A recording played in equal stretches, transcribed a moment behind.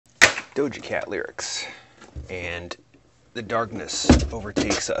Doja Cat lyrics, and the darkness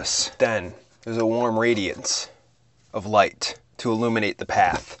overtakes us. Then there's a warm radiance of light to illuminate the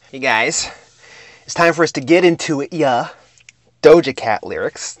path. Hey guys, it's time for us to get into it, yeah. Doja Cat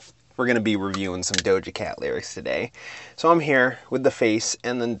lyrics. We're gonna be reviewing some Doja Cat lyrics today. So I'm here with the face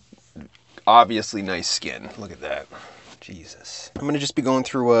and then obviously nice skin. Look at that. Jesus. I'm gonna just be going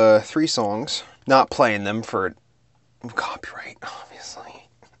through 3 songs, not playing them for copyright, obviously.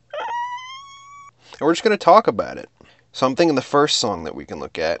 And we're just going to talk about it. So I'm thinking the first song that we can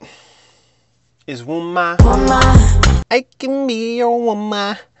look at is Womaaaahhh. I can be your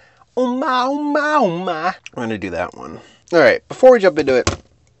Womaaaahhh. Womaaaahhh, Womaaaahhh. I'm going to do that one. Alright, before we jump into it,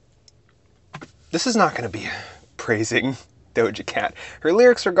 this is not going to be praising Doja Cat. Her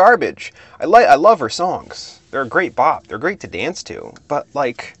lyrics are garbage. I love her songs. They're a great bop. They're great to dance to. But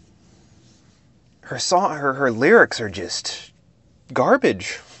like, her lyrics are just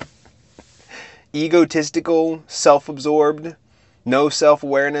garbage. Egotistical, self-absorbed, no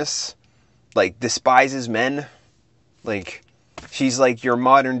self-awareness, like despises men. Like, she's like your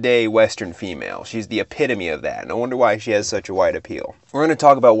modern day Western female. She's the epitome of that. No wonder why she has such a wide appeal. We're going to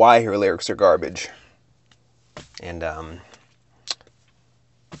talk about why her lyrics are garbage. And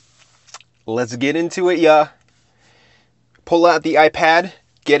let's get into it, yeah. Pull out the iPad,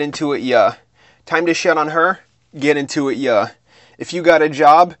 get into it, yeah. Time to shut on her, get into it, yeah. If you got a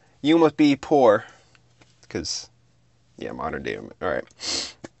job, you must be poor. Because, yeah, modern day.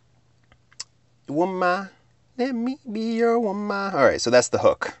 Alright. Womaaaahhh, let me be your Womaaaahhh. Alright, so that's the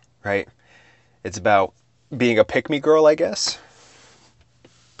hook, right? It's about being a pick-me girl, I guess.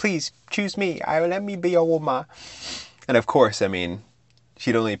 Please, choose me. Let me be your Womaaaahhh. And of course, I mean,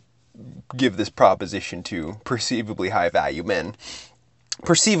 she'd only give this proposition to perceivably high-value men.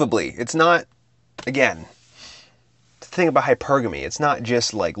 Perceivably. It's not, again, the thing about hypergamy, it's not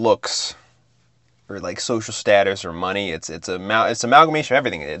just like looks or like social status or money. It's amalgamation of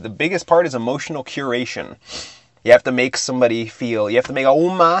everything. The biggest part is emotional curation. You have to make somebody feel, you have to make a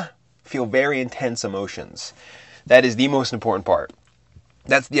Womaaaahhh feel very intense emotions. That is the most important part.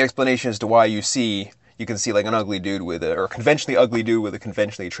 That's the explanation as to why you can see like an ugly dude or a conventionally ugly dude with a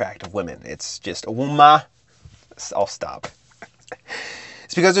conventionally attractive woman. It's just a Womaaaahhh. I'll stop.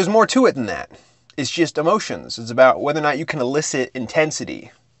 It's because there's more to it than that. It's just emotions. It's about whether or not you can elicit intensity.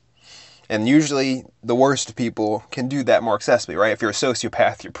 And usually the worst people can do that more accessibly, right? If you're a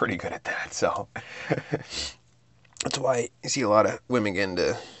sociopath, you're pretty good at that. So that's why you see a lot of women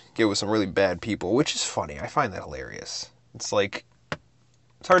get with some really bad people, which is funny. I find that hilarious. It's like,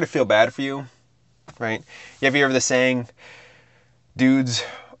 it's hard to feel bad for you, right? Have you ever the saying, dudes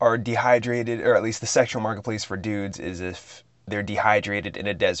are dehydrated, or at least the sexual marketplace for dudes is if they're dehydrated in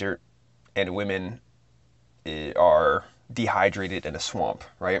a desert, and women are dehydrated in a swamp,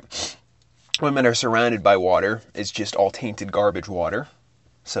 right? Women are surrounded by water. It's just all tainted garbage water.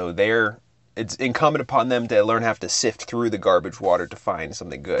 So it's incumbent upon them to learn how to sift through the garbage water to find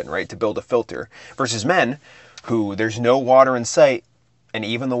something good, right? To build a filter. Versus men, who there's no water in sight, and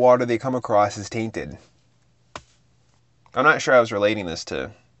even the water they come across is tainted. I'm not sure I was relating this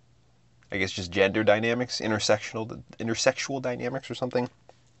to, I guess, just gender dynamics, intersexual dynamics or something.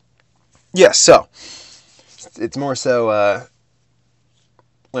 Yes, so it's more so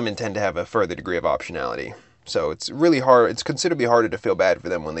women tend to have a further degree of optionality. So it's really hard. It's considerably harder to feel bad for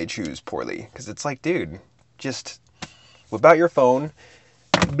them when they choose poorly. Because it's like, dude, just whip out your phone.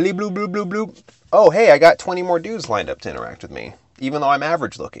 Bleep, bloop, bloop, bloop, bloop. Oh, hey, I got 20 more dudes lined up to interact with me. Even though I'm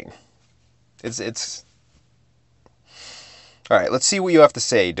average looking. It's... Alright, let's see what you have to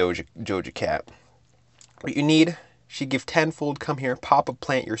say, Doja Cat. What you need, she give tenfold, come here, papa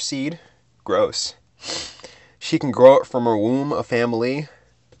plant your seed. Gross. She can grow it from her womb, a family.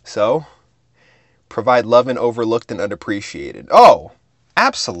 So, provide love and overlooked and unappreciated. Oh,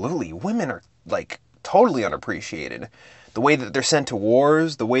 absolutely. Women are, like, totally unappreciated. The way that they're sent to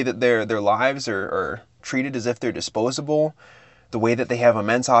wars, the way that their lives are treated as if they're disposable, the way that they have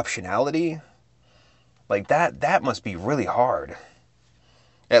immense optionality, like that must be really hard.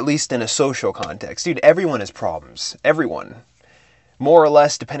 At least in a social context. Dude, everyone has problems. Everyone. More or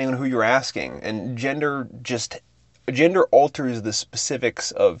less, depending on who you're asking. And gender alters the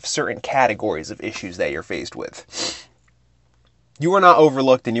specifics of certain categories of issues that you're faced with. You are not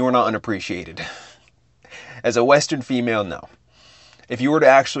overlooked and you are not unappreciated. As a Western female, no. If you were to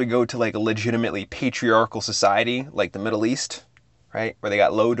actually go to like a legitimately patriarchal society, like the Middle East, right, where they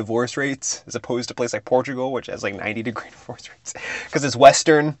got low divorce rates, as opposed to a place like Portugal, which has like 90-degree divorce rates, because it's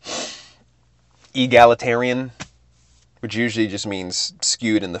Western, egalitarian, which usually just means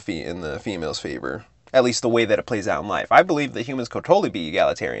skewed in the female's favor. At least the way that it plays out in life. I believe that humans could totally be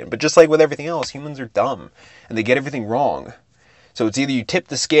egalitarian, but just like with everything else, humans are dumb and they get everything wrong. So it's either you tip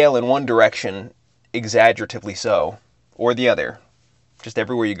the scale in one direction, exaggeratively so, or the other. Just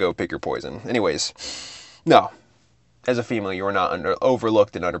everywhere you go, pick your poison. Anyways, no. As a female, you are not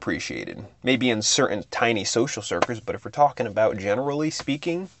overlooked and unappreciated. Maybe in certain tiny social circles, but if we're talking about generally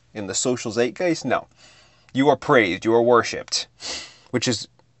speaking, in the social zeitgeist, no. You are praised, you are worshipped. Which is,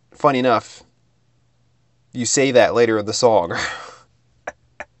 funny enough, you say that later in the song.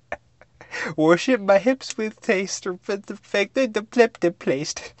 Worship my hips with taste, or perfected the flip the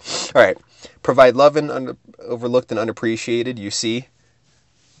placed. Alright. Provide love and overlooked and unappreciated, you see.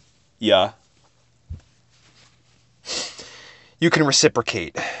 Yeah. You can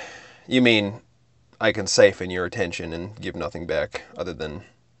reciprocate. You mean, I can siphon your attention and give nothing back other than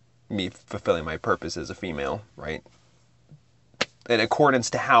me fulfilling my purpose as a female, right? In accordance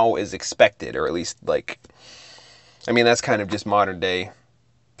to how is expected, or at least, like, I mean, that's kind of just modern day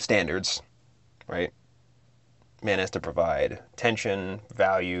standards, right? Man has to provide attention,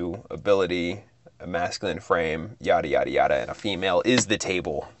 value, ability, a masculine frame, yada, yada, yada, and a female is the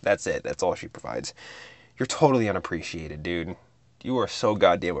table. That's it. That's all she provides. You're totally unappreciated, dude. You are so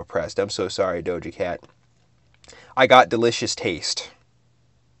goddamn oppressed. I'm so sorry, Doja Cat. I got delicious taste.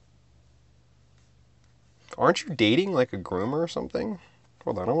 Aren't you dating like a groomer or something?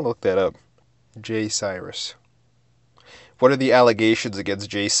 Hold on, I want to look that up. Jay Cyrus. What are the allegations against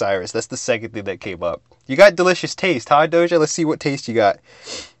Jay Cyrus? That's the second thing that came up. You got delicious taste, huh, Doja? Let's see what taste you got.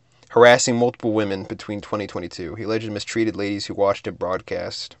 Harassing multiple women between 2022. He allegedly mistreated ladies who watched him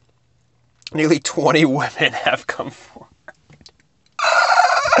broadcast. Nearly 20 women have come forward.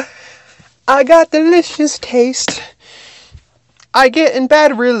 I got delicious taste. I get in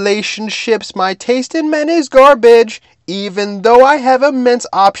bad relationships. My taste in men is garbage, even though I have immense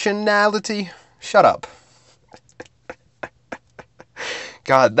optionality. Shut up.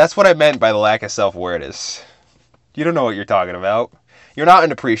 God, that's what I meant by the lack of self-awareness. You don't know what you're talking about. You're not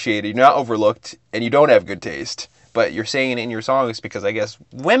unappreciated, you're not overlooked, and you don't have good taste. But you're saying it in your songs because I guess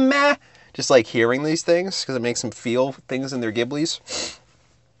women just like hearing these things because it makes them feel things in their giblies.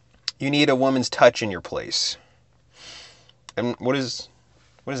 You need a woman's touch in your place. And what does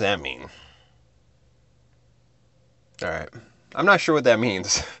that mean? Alright. I'm not sure what that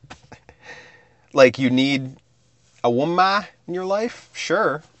means. Like you need a woman in your life?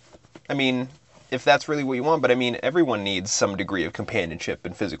 Sure. I mean, if that's really what you want, but I mean, everyone needs some degree of companionship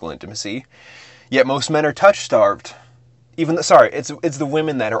and physical intimacy. Yet most men are touch-starved. It's the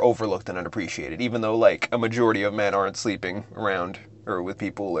women that are overlooked and unappreciated, even though, like, a majority of men aren't sleeping around or with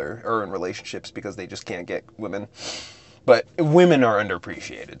people or in relationships because they just can't get women. But women are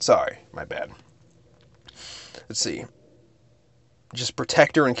underappreciated. Sorry, my bad. Let's see. Just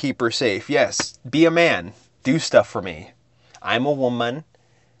protect her and keep her safe. Yes, be a man. Do stuff for me. I'm a woman.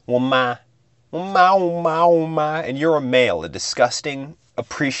 Womaaaahhh. And you're a male, a disgusting,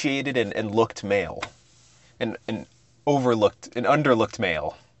 appreciated, and looked male. An overlooked, an underlooked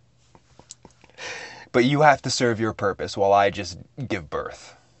male. But you have to serve your purpose while I just give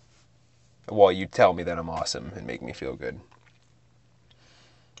birth. While you tell me that I'm awesome and make me feel good.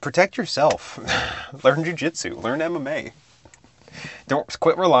 Protect yourself. Learn jiu-jitsu. Learn MMA. Don't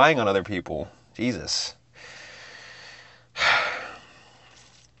quit relying on other people. Jesus.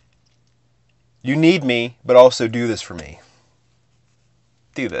 You need me, but also do this for me.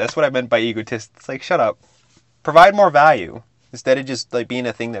 Do that. That's what I meant by egotist. It's like, shut up. Provide more value. Instead of just like being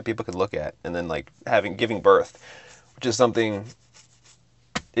a thing that people could look at and then like giving birth, which is something.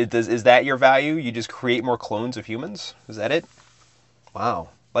 Is that your value? You just create more clones of humans? Is that it? Wow.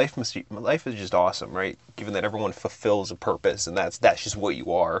 Life is just awesome, right? Given that everyone fulfills a purpose and that's just what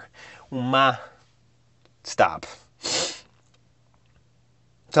you are. Stop.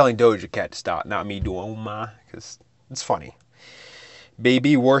 I'm telling Doja Cat to stop, not me doing because it's funny.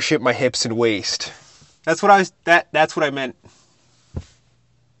 Baby, worship my hips and waist. That's what I meant.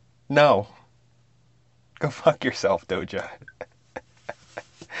 No. Go fuck yourself, Doja.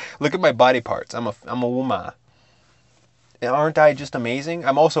 Look at my body parts. I'm a woman. Aren't I just amazing?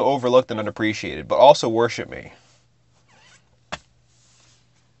 I'm also overlooked and unappreciated, but also worship me.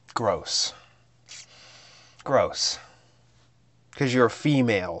 Gross. Gross. Because you're a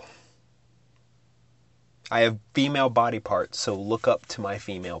female. I have female body parts, so look up to my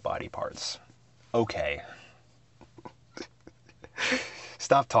female body parts. Okay.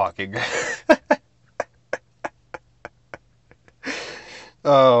 Stop talking.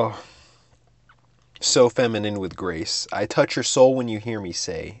 Oh. So feminine with grace. I touch your soul when you hear me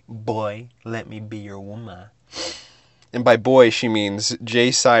say, boy, let me be your woman. And by boy, she means Jay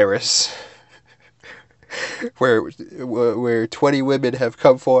Cyrus. where 20 women have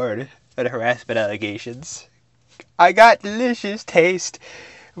come forward on harassment allegations. I got delicious taste,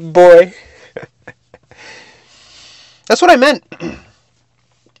 boy. That's what I meant.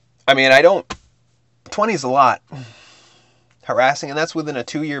 I mean, 20 is a lot. Harassing, and that's within a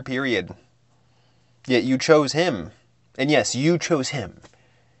 2-year period. Yet you chose him. And yes, you chose him.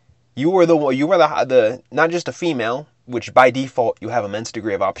 You were the not just a female, which by default you have immense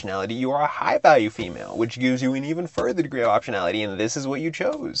degree of optionality. You are a high value female, which gives you an even further degree of optionality, and this is what you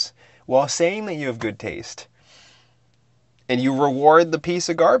chose, while saying that you have good taste. And you reward the piece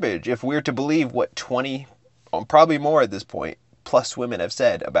of garbage, if we're to believe what 20, probably more at this point, plus women have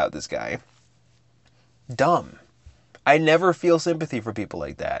said about this guy. Dumb. I never feel sympathy for people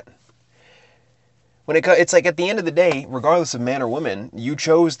like that. It's like at the end of the day, regardless of man or woman, you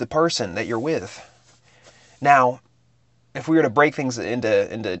chose the person that you're with. Now, if we were to break things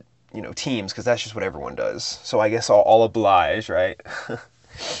into teams, because that's just what everyone does. So I guess I'll oblige, right?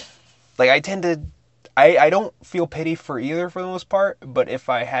 Like I don't feel pity for either for the most part, but if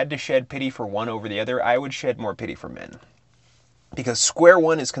I had to shed pity for one over the other, I would shed more pity for men. Because square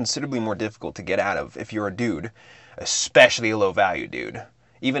one is considerably more difficult to get out of if you're a dude, especially a low value dude.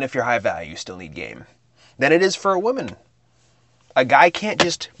 Even if you're high value, you still need game. Than it is for a woman. A guy can't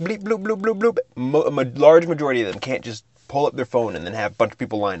just bleep, bloop, bloop, bloop, bloop. A large majority of them can't just pull up their phone and then have a bunch of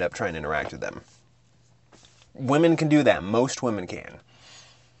people lined up trying to interact with them. Women can do that. Most women can.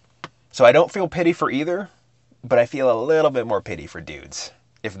 So I don't feel pity for either, but I feel a little bit more pity for dudes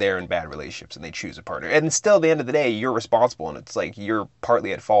if they're in bad relationships and they choose a partner. And still, at the end of the day, you're responsible, and it's like you're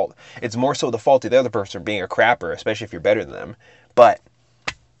partly at fault. It's more so the fault of the other person being a crapper, especially if you're better than them. But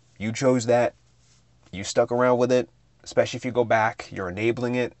you chose that. You stuck around with it, especially if you go back. You're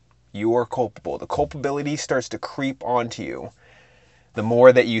enabling it. You are culpable. The culpability starts to creep onto you the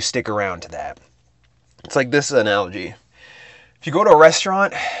more that you stick around to that. It's like this analogy. If you go to a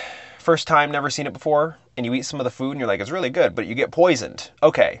restaurant, first time, never seen it before, and you eat some of the food and you're like, it's really good, but you get poisoned.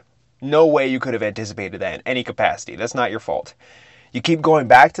 Okay, no way you could have anticipated that in any capacity. That's not your fault. You keep going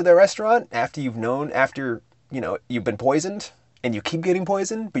back to the restaurant after you've been poisoned, and you keep getting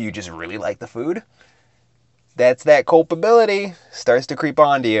poisoned, but you just really like the food. That's that culpability starts to creep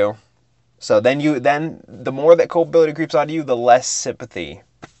onto you. So then the more that culpability creeps onto you, the less sympathy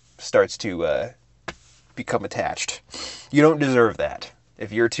starts to become attached. You don't deserve that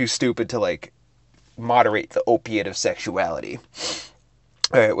if you're too stupid to moderate the opiate of sexuality.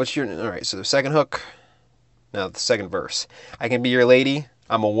 All right, so the second hook. Now the second verse. I can be your lady.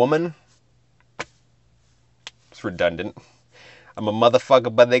 I'm a woman. It's redundant. I'm a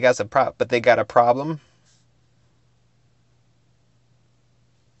motherfucker, but they got a problem.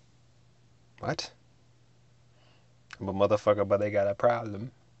 What? I'm a motherfucker, but they got a problem.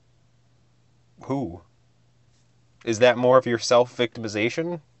 Who? Is that more of your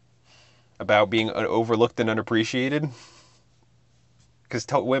self-victimization? About being overlooked and unappreciated? Because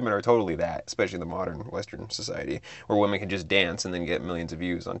women are totally that, especially in the modern Western society, where women can just dance and then get millions of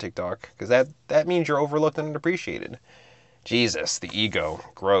views on TikTok. Because that means you're overlooked and unappreciated. Jesus, the ego.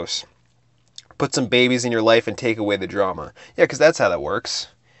 Gross. Put some babies in your life and take away the drama. Yeah, because that's how that works.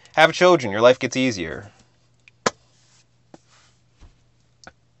 Have children, your life gets easier.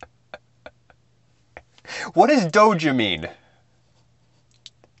 What does Doja mean?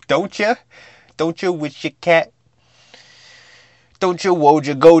 Don't ya? Don't you wish your cat? Don't you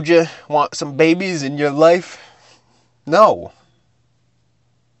Woja Goja want some babies in your life? No.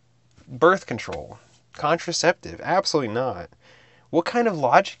 Birth control. Contraceptive. Absolutely not. What kind of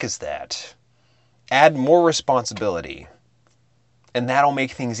logic is that? Add more responsibility. And that'll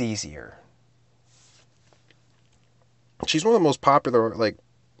make things easier. She's one of the most popular, like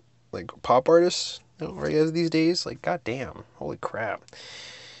pop artists, right, these days. Goddamn. Holy crap.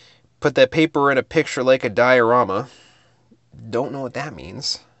 Put that paper in a picture like a diorama. Don't know what that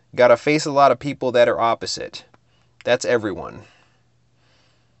means. Gotta face a lot of people that are opposite. That's everyone.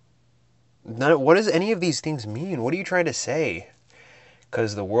 What does any of these things mean? What are you trying to say?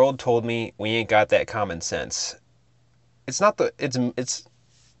 Because the world told me we ain't got that common sense. If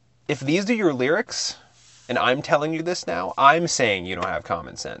these are your lyrics, and I'm telling you this now, I'm saying you don't have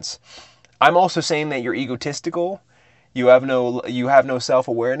common sense. I'm also saying that you're egotistical. You have no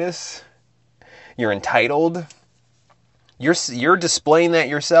self-awareness. You're entitled. You're displaying that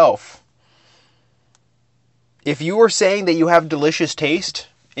yourself. If you are saying that you have delicious taste,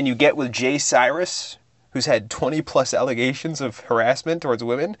 and you get with Jay Cyrus, who's had 20 plus allegations of harassment towards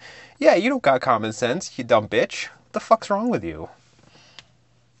women, yeah, you don't got common sense, you dumb bitch. What the fuck's wrong with you?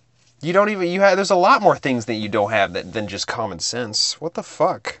 There's a lot more things that you don't have than just common sense. What the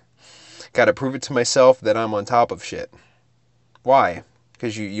fuck? Gotta prove it to myself that I'm on top of shit. Why?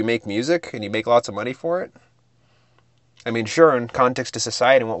 Because you make music and you make lots of money for it? I mean, sure, in context to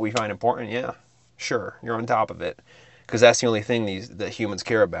society and what we find important, yeah. Sure, you're on top of it. Because that's the only thing that humans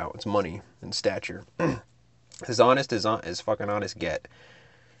care about. It's money and stature. As honest as fucking honest get.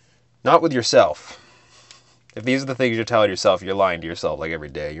 Not with yourself. If these are the things you're telling yourself, you're lying to yourself like every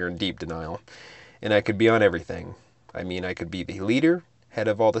day. You're in deep denial. And I could be on everything. I mean, I could be the leader, head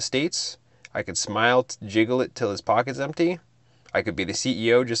of all the states. I could smile, jiggle it till his pocket's empty. I could be the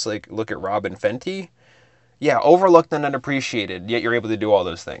CEO, just like look at Robin Fenty. Yeah, overlooked and unappreciated, yet you're able to do all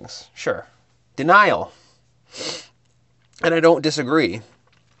those things. Sure. Denial. And I don't disagree.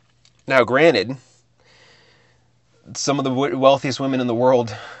 Now, granted, some of the wealthiest women in the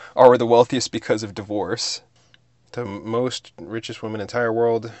world are the wealthiest because of divorce. The most richest women in the entire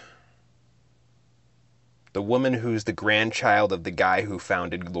world. The woman who's the grandchild of the guy who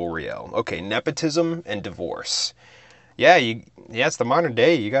founded L'Oreal. Okay, nepotism and divorce. Yeah, it's the modern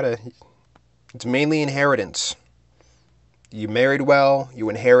day. It's mainly inheritance. You married well, you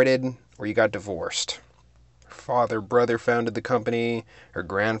inherited, or you got divorced. Her father, brother founded the company. Her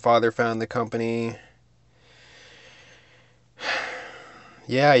grandfather founded the company.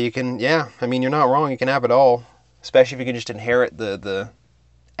 Yeah, I mean, you're not wrong. You can have it all. Especially if you can just inherit the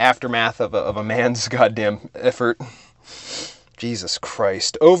aftermath of a man's goddamn effort. Jesus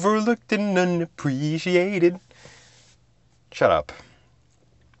Christ. Overlooked and unappreciated. Shut up.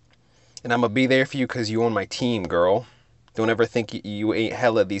 And I'm gonna be there for you because you own my team, girl. Don't ever think you ain't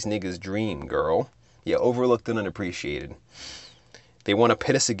hella these niggas' dream, girl. Yeah, overlooked and unappreciated. They want to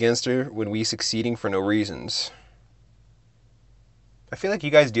pit us against her when we succeeding for no reasons. I feel like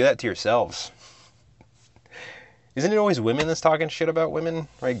you guys do that to yourselves. Isn't it always women that's talking shit about women,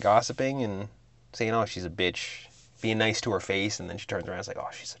 right? Gossiping and saying, oh, she's a bitch. Being nice to her face, and then she turns around and is like, oh,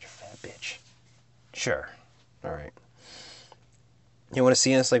 she's such a fat bitch. Sure. All right. You want to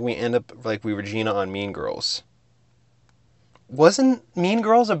see us like we end up like we Regina on Mean Girls. Wasn't Mean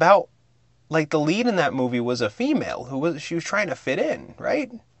Girls about, like, the lead in that movie was a female she was trying to fit in,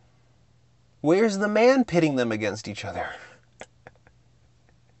 right? Where's the man pitting them against each other?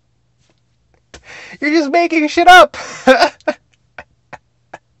 You're just making shit up.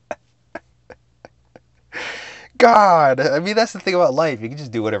 God, I mean, that's the thing about life. You can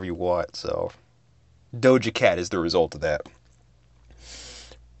just do whatever you want, so. Doja Cat is the result of that.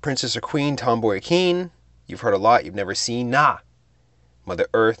 Princess or Queen, Tomboy or Keen. You've heard a lot you've never seen. Nah. Mother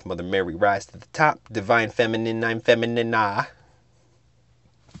Earth, Mother Mary, rise to the top. Divine feminine, I'm feminine, nah.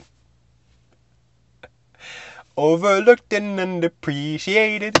 Overlooked and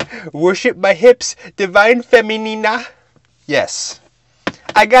unappreciated. Worship my hips, divine feminina. Yes.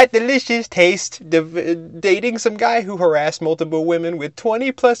 I got delicious taste dating some guy who harassed multiple women with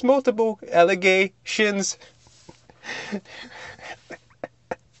 20 plus multiple allegations.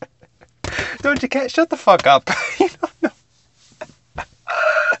 Don't you, cat? Shut the fuck up. You don't know.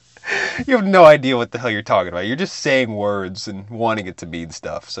 You have no idea what the hell you're talking about. You're just saying words and wanting it to mean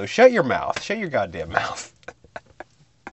stuff. So shut your mouth. Shut your goddamn mouth.